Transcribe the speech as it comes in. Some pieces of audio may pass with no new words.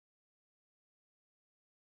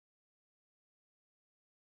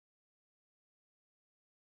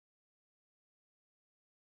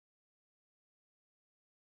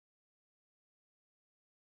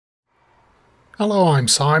Hello, I'm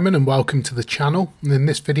Simon and welcome to the channel. And in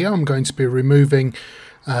this video I'm going to be removing,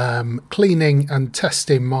 cleaning and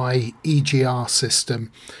testing my EGR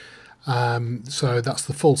system. So that's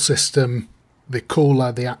the full system, the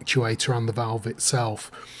cooler, the actuator and the valve itself.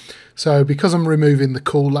 So because I'm removing the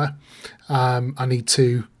cooler, I need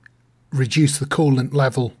to reduce the coolant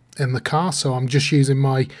level in the car. So I'm just using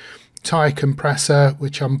my tyre compressor,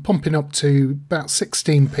 which I'm pumping up to about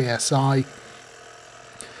 16 psi.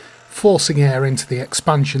 Forcing air into the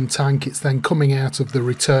expansion tank. It's then coming out of the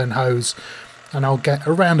return hose and I'll get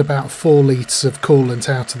around about 4 litres of coolant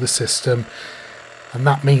out of the system, and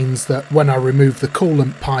that means that when I remove the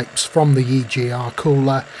coolant pipes from the EGR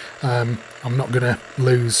cooler, I'm not going to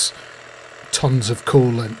lose tons of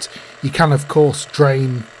coolant. You can of course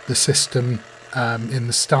drain the system in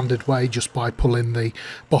the standard way just by pulling the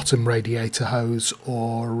bottom radiator hose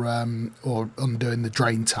or undoing the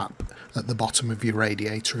drain tap at the bottom of your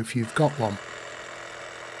radiator if you've got one.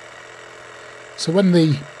 So when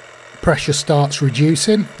the pressure starts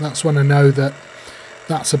reducing, that's when I know that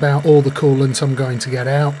that's about all the coolant I'm going to get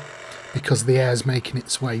out, because the air's making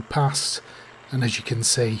its way past, and as you can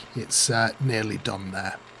see it's nearly done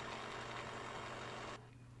there.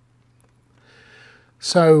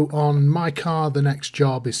 So on my car, the next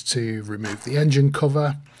job is to remove the engine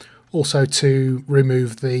cover, also to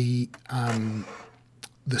remove the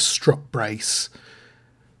strut brace,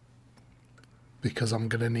 because I'm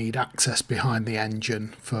going to need access behind the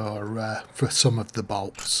engine for some of the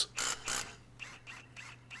bolts.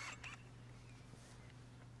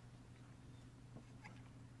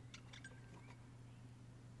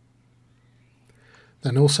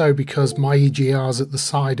 Then also, because my EGR is at the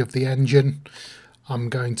side of the engine, I'm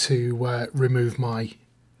going to remove my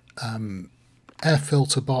air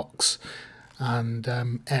filter box and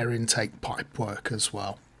air intake pipe work as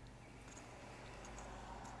well.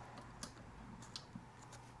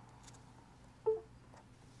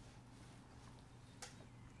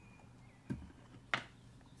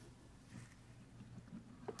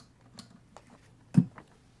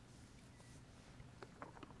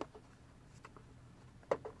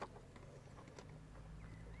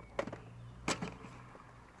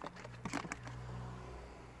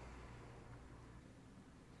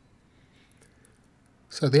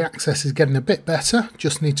 So the access is getting a bit better,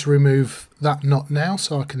 just need to remove that nut now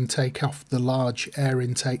so I can take off the large air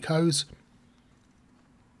intake hose.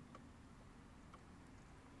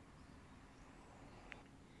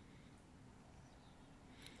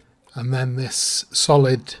 And then this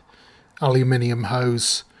solid aluminium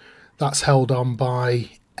hose, that's held on by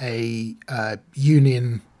a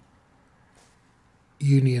union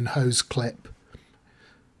hose clip,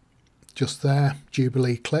 just there,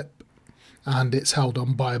 Jubilee clip. And it's held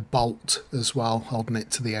on by a bolt as well, holding it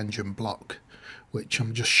to the engine block, which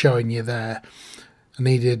I'm just showing you there. I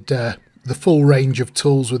needed the full range of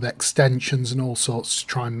tools with extensions and all sorts to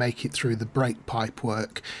try and make it through the brake pipe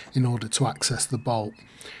work in order to access the bolt.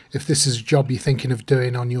 If this is a job you're thinking of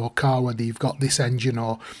doing on your car, whether you've got this engine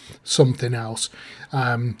or something else,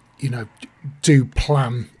 you know, do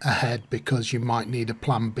plan ahead, because you might need a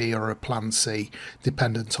plan B or a plan C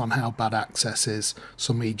dependent on how bad access is.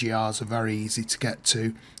 Some EGRs are very easy to get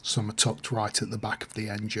to, some are tucked right at the back of the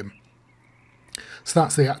engine. So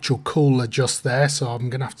that's the actual cooler just there, so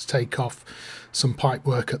I'm going to have to take off some pipe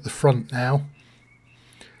work at the front now.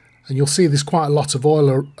 And you'll see there's quite a lot of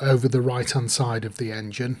oil over the right hand side of the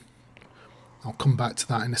engine. I'll come back to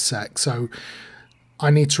that in a sec. So I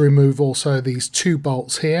need to remove also these 2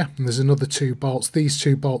 bolts here, and there's another 2 bolts. These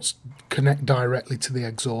 2 bolts connect directly to the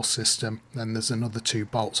exhaust system. Then there's another 2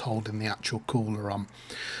 bolts holding the actual cooler on.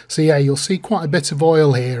 So yeah, you'll see quite a bit of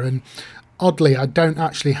oil here, and oddly I don't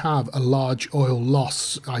actually have a large oil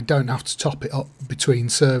loss. I don't have to top it up between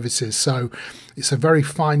services, so it's a very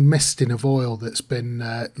fine misting of oil that's been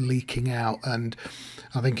leaking out, and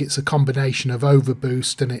I think it's a combination of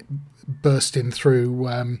overboost and it bursting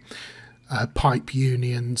through pipe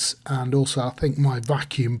unions, and also I think my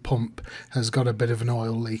vacuum pump has got a bit of an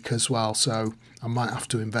oil leak as well, so I might have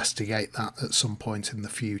to investigate that at some point in the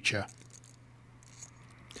future.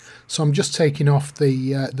 So I'm just taking off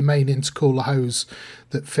the main intercooler hose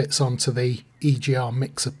that fits onto the EGR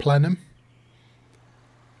mixer plenum.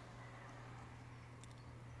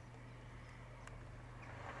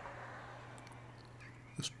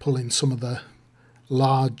 Just pulling some of the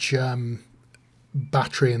large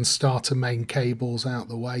battery and starter main cables out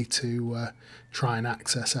the way to try and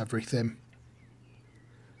access everything.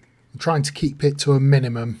 I'm trying to keep it to a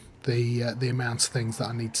minimum, the amount of things that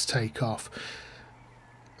I need to take off.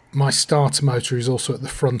 my starter motor is also at the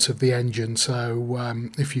front of the engine, so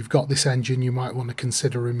if you've got this engine you might want to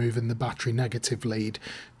consider removing the battery negative lead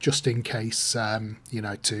just in case, you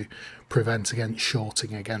know, to prevent against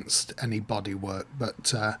shorting against any bodywork.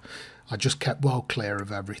 But I just kept well clear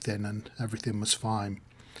of everything and everything was fine.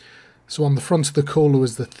 So on the front of the cooler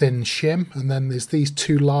was the thin shim, and then there's these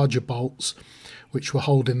two larger bolts which were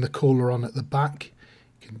holding the cooler on at the back.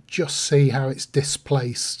 You can just see how it's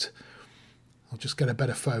displaced. I'll just get a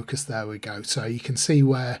better focus. There we go. So you can see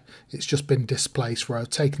where it's just been displaced, where I've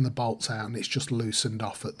taken the bolts out and it's just loosened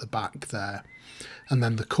off at the back there. And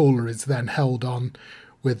then the cooler is then held on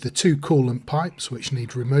with the two coolant pipes which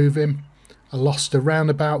need removing. I lost around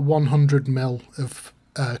about 100 ml of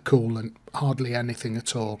coolant, hardly anything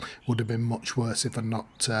at all. Would have been much worse if I'd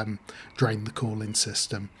not drained the cooling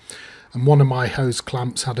system. And one of my hose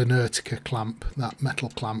clamps had an Urtica clamp, that metal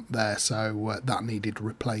clamp there, so that needed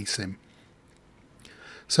replacing.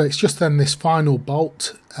 So it's just then this final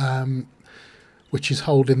bolt which is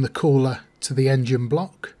holding the cooler to the engine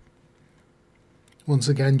block. Once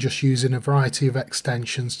again, just using a variety of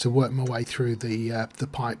extensions to work my way through the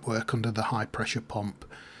pipe work under the high pressure pump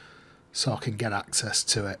so I can get access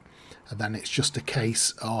to it. And then it's just a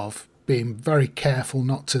case of being very careful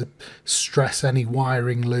not to stress any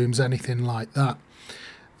wiring looms, anything like that.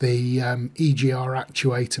 The EGR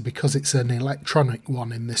actuator, because it's an electronic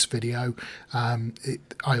one in this video, I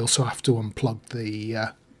also have to unplug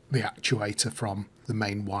the actuator from the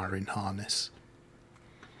main wiring harness.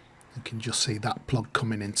 You can just see that plug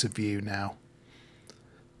coming into view now.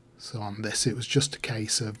 So on this it was just a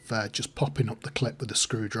case of just popping up the clip with a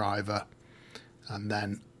screwdriver and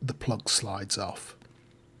then the plug slides off.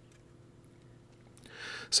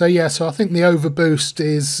 So yeah, so I think the overboost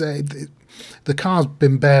is... the car's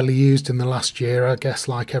been barely used in the last year, I guess,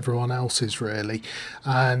 like everyone else's really,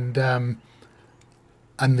 and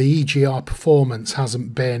the EGR performance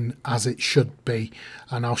hasn't been as it should be,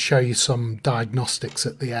 and I'll show you some diagnostics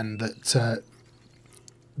at the end that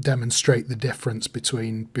demonstrate the difference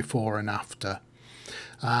between before and after.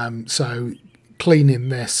 So cleaning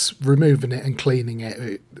this, removing it and cleaning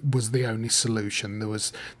it was the only solution. There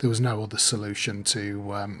was no other solution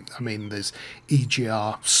to I mean, there's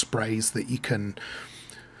EGR sprays that you can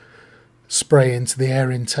spray into the air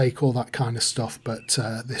intake, all that kind of stuff, but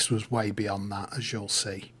this was way beyond that, as you'll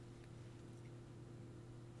see.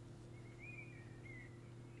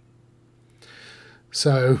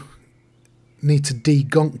 So need to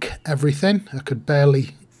degunk everything. I could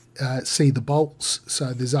barely see the bolts,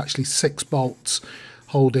 so there's actually 6 bolts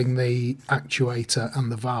holding the actuator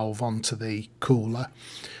and the valve onto the cooler.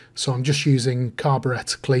 So I'm just using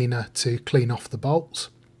carburetor cleaner to clean off the bolts.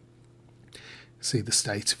 See the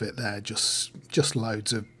state of it there, just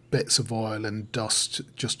loads of bits of oil and dust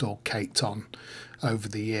just all caked on over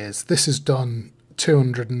the years. This has done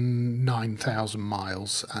 209,000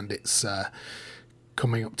 miles and it's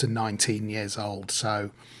coming up to 19 years old,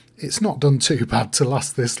 so it's not done too bad to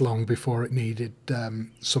last this long before it needed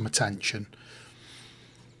some attention.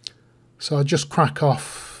 So I just crack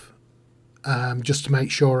off just to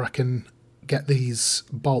make sure I can get these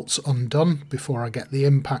bolts undone before I get the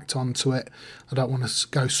impact onto it. I don't want to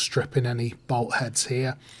go stripping any bolt heads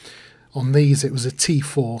here. On these it was a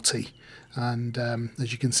T40, and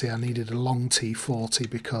as you can see I needed a long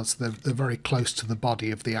T40 because they're very close to the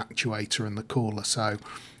body of the actuator and the cooler, so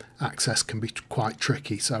access can be quite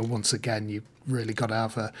tricky. So once again, you've really got to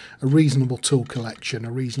have a reasonable tool collection,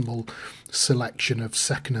 a reasonable selection of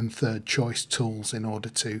second and third choice tools in order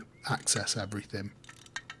to access everything.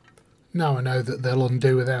 Now I know that they'll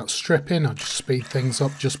undo without stripping. I'll just speed things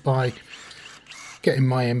up just by getting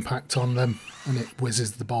my impact on them and it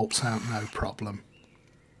whizzes the bolts out no problem.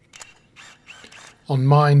 On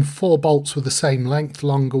mine, 4 bolts were the same length,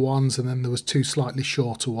 longer ones, and then there was 2 slightly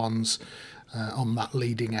shorter ones on that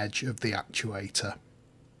leading edge of the actuator.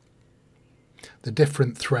 The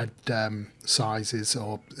different thread sizes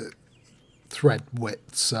or thread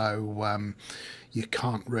width, so you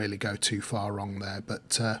can't really go too far wrong there,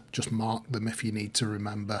 but just mark them if you need to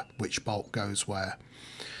remember which bolt goes where.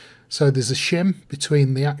 So there's a shim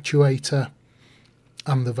between the actuator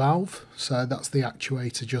and the valve, so that's the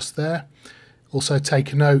actuator just there. Also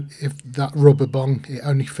take a note, if that rubber bung, it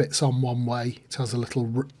only fits on one way. It has a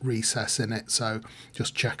little recess in it, so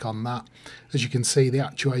just check on that. As you can see, the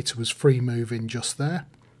actuator was free moving just there.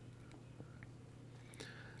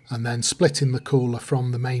 And then splitting the cooler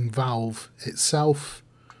from the main valve itself.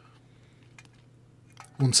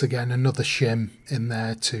 Once again, another shim in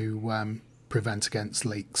there to prevent against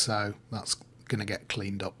leaks, so that's going to get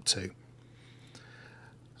cleaned up too.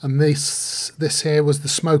 And this here was the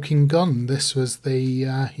smoking gun. This was the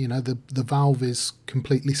you know, the valve is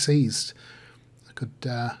completely seized. I could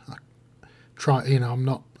try, you know, I'm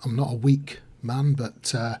not a weak man, but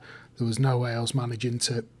there was no way I was managing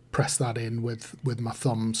to press that in with my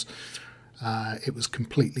thumbs. It was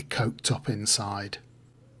completely coked up inside.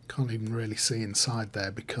 Can't even really see inside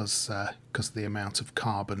there because of the amount of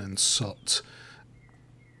carbon and soot.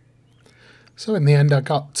 So in the end I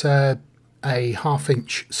got a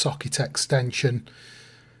 1/2-inch socket extension,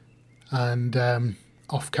 and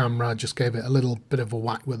off camera I just gave it a little bit of a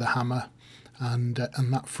whack with a hammer, and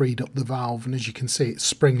that freed up the valve. And as you can see, it's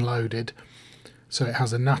spring loaded, so it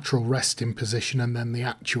has a natural resting position, and then the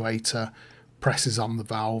actuator presses on the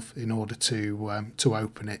valve in order to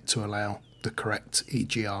open it to allow the correct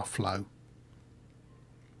EGR flow.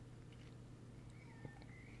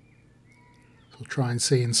 We'll try and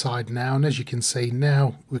see inside now, and as you can see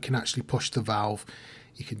now, we can actually push the valve.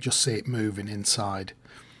 You can just see it moving inside,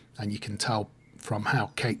 and you can tell from how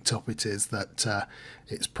caked up it is that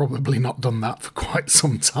it's probably not done that for quite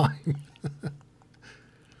some time.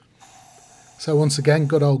 So once again,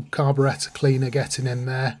 good old carburetor cleaner getting in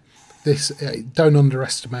there. This, don't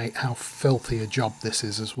underestimate how filthy a job this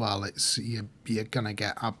is as well. It's you're gonna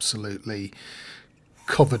get absolutely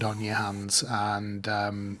covered on your hands, and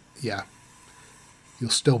yeah, you'll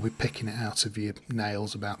still be picking it out of your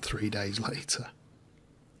nails about 3 days later.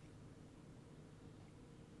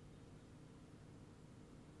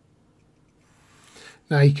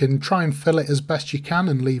 Now you can try and fill it as best you can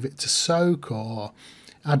and leave it to soak or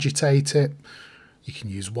agitate it. You can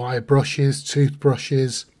use wire brushes,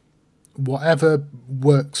 toothbrushes, whatever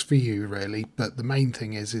works for you really, but the main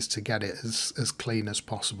thing is to get it as clean as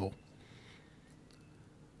possible.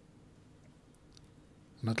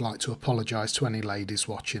 And I'd like to apologise to any ladies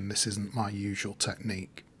watching, this isn't my usual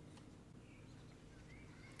technique.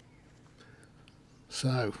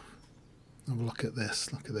 So, have a look at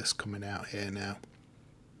this coming out here now.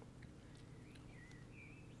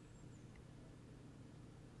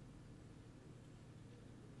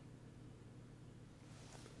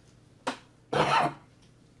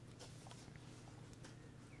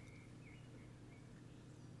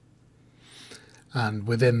 And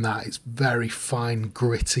within that, it's very fine,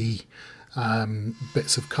 gritty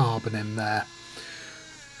bits of carbon in there.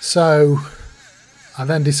 So I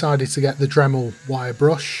then decided to get the Dremel wire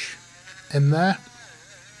brush in there,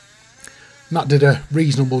 and that did a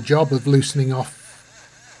reasonable job of loosening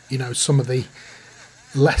off, you know, some of the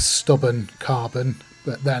less stubborn carbon.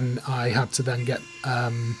 But then I had to then get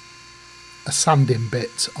a sanding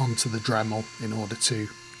bit onto the Dremel in order to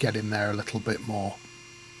get in there a little bit more.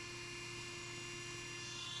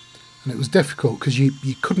 And it was difficult because you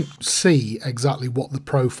couldn't see exactly what the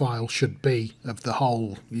profile should be of the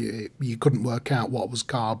hole. You couldn't work out what was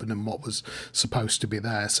carbon and what was supposed to be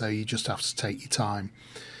there, so you just have to take your time.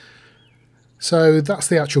 So that's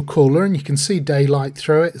the actual cooler, and you can see daylight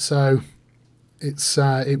through it, so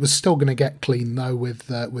it was still going to get clean though with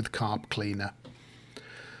carb cleaner.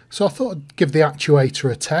 So I thought I'd give the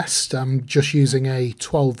actuator a test. I'm just using a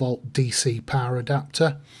 12 volt DC power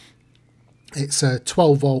adapter. It's a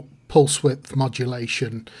 12 volt pulse width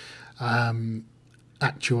modulation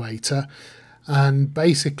actuator, and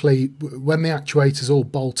basically when the actuator is all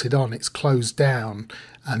bolted on, it's closed down,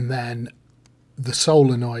 and then the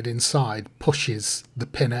solenoid inside pushes the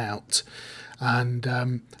pin out, and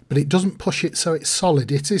but it doesn't push it so it's solid.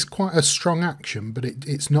 It is quite a strong action, but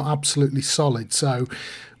it's not absolutely solid, so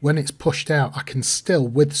when it's pushed out I can still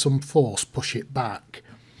with some force push it back,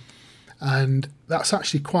 and that's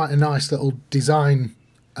actually quite a nice little design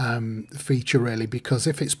feature really, because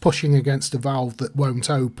if it's pushing against a valve that won't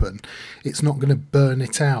open, it's not going to burn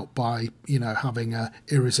it out by, you know, having a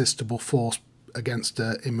irresistible force against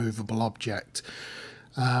an immovable object.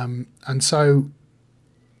 And so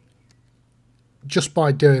just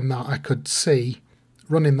by doing that, I could see,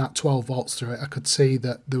 running that 12 volts through it, I could see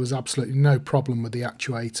that there was absolutely no problem with the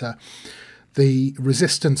actuator. The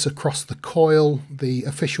resistance across the coil, the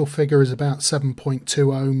official figure is about 7.2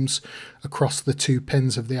 ohms across the 2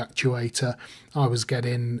 pins of the actuator. I was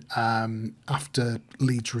getting, after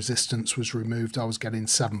leads resistance was removed, I was getting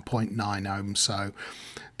 7.9 ohms, so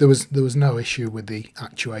there was no issue with the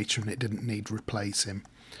actuator and it didn't need replacing.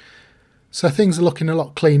 So things are looking a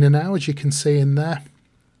lot cleaner now, as you can see in there.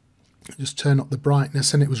 Just turn up the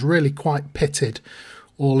brightness, and it was really quite pitted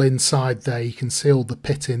all inside there. You can see all the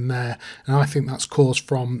pit in there, and I think that's caused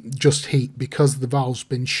from just heat, because the valve's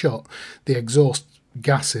been shut. The exhaust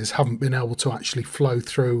gases haven't been able to actually flow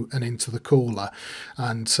through and into the cooler,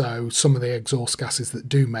 and so some of the exhaust gases that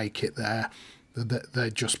do make it there, They're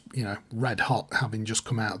just, you know, red hot, having just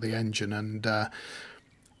come out of the engine,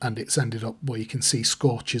 and it's ended up where you can see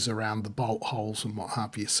scorches around the bolt holes and what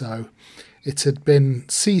have you. So it had been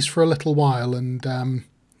seized for a little while, and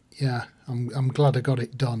yeah, I'm glad I got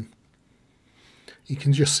it done. You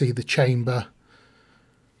can just see the chamber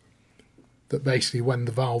that basically when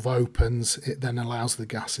the valve opens, it then allows the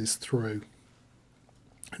gases through.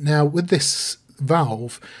 Now with this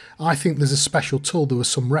valve, I think there's a special tool. There were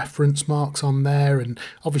some reference marks on there, and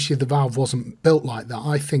obviously the valve wasn't built like that.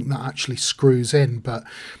 I think that actually screws in, but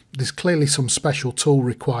there's clearly some special tool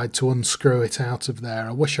required to unscrew it out of there.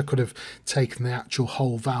 I wish I could have taken the actual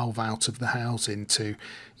whole valve out of the housing to,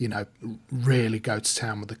 you know, really go to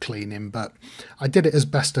town with the cleaning, but I did it as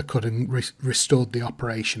best I could and restored the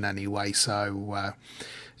operation anyway. So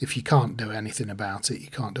if you can't do anything about it, you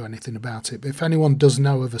can't do anything about it. But if anyone does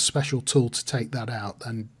know of a special tool to take that out,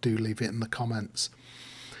 then do leave it in the comments.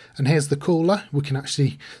 And here's the cooler. We can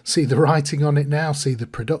actually see the writing on it now, see the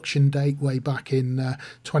production date way back in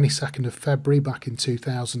 22nd of February back in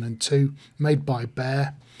 2002, made by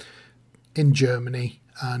Bear in Germany.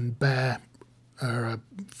 And Bear are a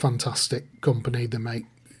fantastic company. They make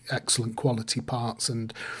excellent quality parts,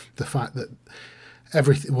 and the fact that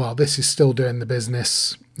everything, well, this is still doing the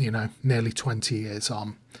business, you know, nearly 20 years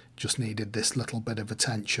on, just needed this little bit of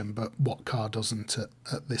attention, but what car doesn't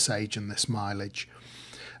at this age and this mileage?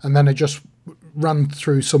 And then I just ran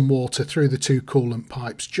through some water through the two coolant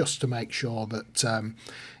pipes just to make sure that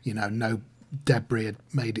you know, no debris had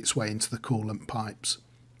made its way into the coolant pipes.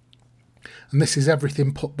 And this is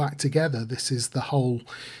everything put back together. This is the whole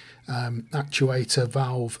actuator,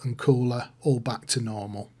 valve and cooler all back to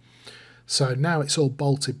normal. So now it's all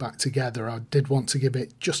bolted back together. I did want to give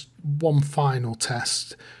it just one final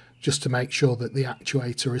test just to make sure that the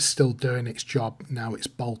actuator is still doing its job now it's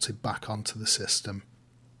bolted back onto the system.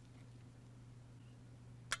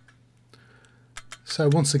 So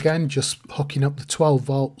once again, just hooking up the 12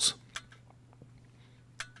 volts,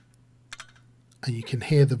 and you can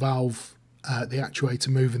hear the valve, the actuator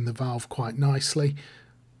moving the valve quite nicely.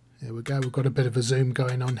 There we go, we've got a bit of a zoom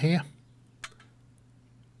going on here.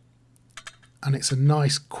 And it's a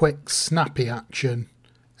nice, quick, snappy action,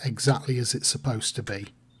 exactly as it's supposed to be.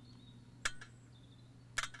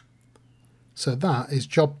 So that is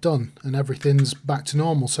job done, and everything's back to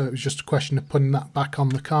normal. So it was just a question of putting that back on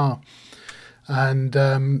the car, and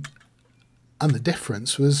the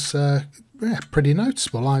difference was yeah, pretty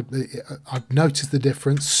noticeable. I've noticed the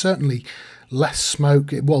difference. Certainly less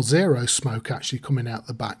smoke. Well, zero smoke actually coming out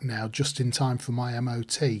the back now, just in time for my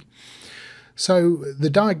MOT. So the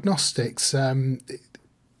diagnostics, the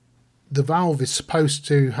valve is supposed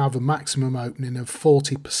to have a maximum opening of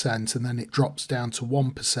 40%, and then it drops down to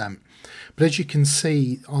 1%. But as you can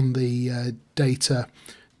see on the data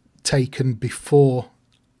taken before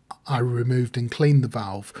I removed and cleaned the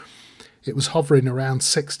valve, it was hovering around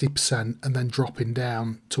 60% and then dropping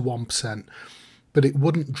down to 1%. But it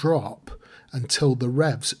wouldn't drop until the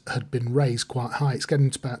revs had been raised quite high. It's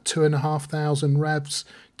getting to about 2,500 revs,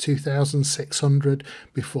 2,600,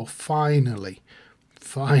 before finally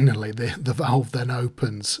the valve then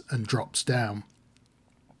opens and drops down.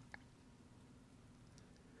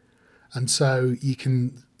 And so you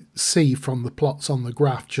can see from the plots on the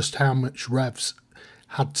graph just how much revs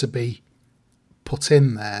had to be put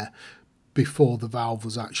in there before the valve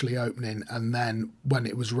was actually opening, and then when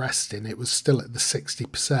it was resting it was still at the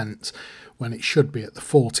 60% when it should be at the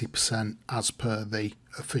 40% as per the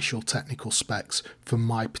official technical specs for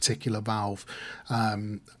my particular valve.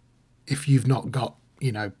 If you've not got,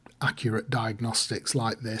 you know, accurate diagnostics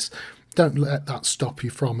like this, don't let that stop you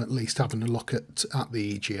from at least having a look at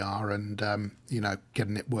the EGR and you know,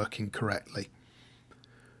 getting it working correctly.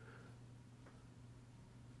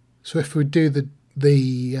 So if we do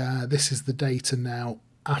this is the data now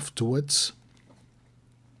afterwards,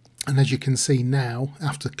 and as you can see now,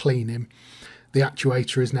 after cleaning, the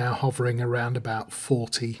actuator is now hovering around about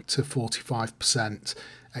 40 to 45%,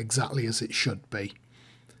 exactly as it should be.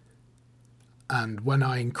 And when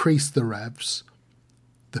I increase the revs,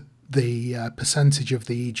 the percentage of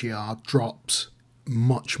the EGR drops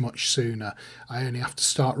much sooner. I only have to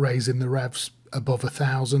start raising the revs above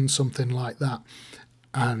 1,000, something like that,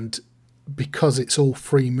 and because it's all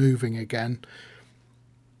free moving again,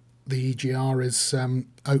 the EGR is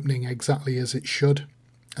opening exactly as it should,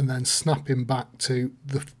 and then snapping back to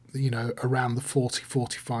the, you know, around the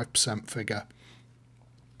 40-45% figure.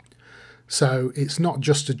 So it's not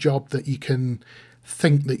just a job that you can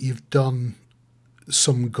think that you've done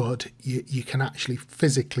some good. You can actually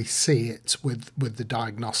physically see it with the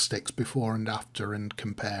diagnostics before and after and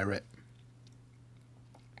compare it.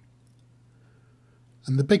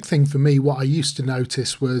 And the big thing for me, what I used to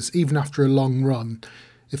notice was even after a long run,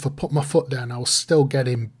 if I put my foot down, I was still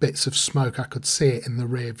getting bits of smoke. I could see it in the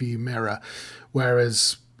rear view mirror.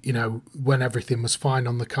 Whereas, you know, when everything was fine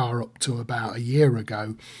on the car up to about a year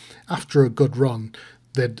ago, after a good run,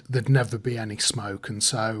 there'd never be any smoke. And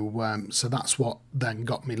so so that's what then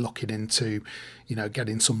got me looking into, you know,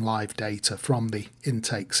 getting some live data from the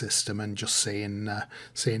intake system and just seeing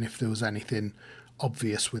if there was anything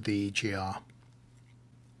obvious with the EGR.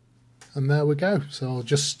 And there we go. So I'll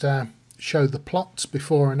just show the plots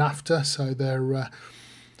before and after, so they're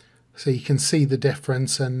so you can see the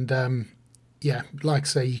difference. And yeah, like I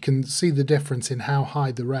say, you can see the difference in how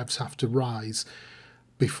high the revs have to rise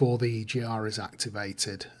before the EGR is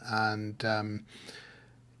activated. And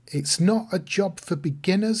it's not a job for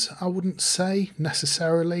beginners, I wouldn't say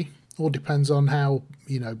necessarily. All depends on how,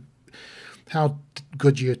 you know, how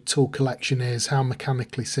good your tool collection is, how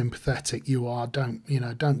mechanically sympathetic you are. Don't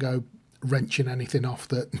go wrenching anything off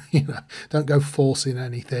that, you know, don't go forcing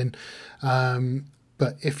anything.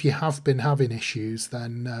 But if you have been having issues,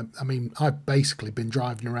 then I mean, I've basically been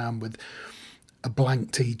driving around with a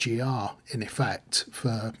blank EGR in effect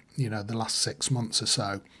for, you know, the last 6 months or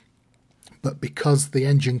so. But because the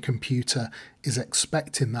engine computer is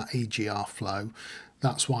expecting that EGR flow,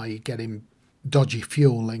 that's why you're getting dodgy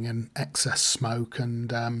fueling and excess smoke,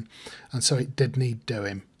 and so it did need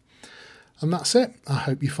doing. And that's it. I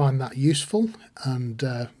hope you find that useful and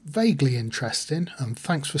vaguely interesting, and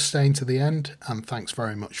thanks for staying to the end, and thanks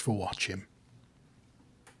very much for watching.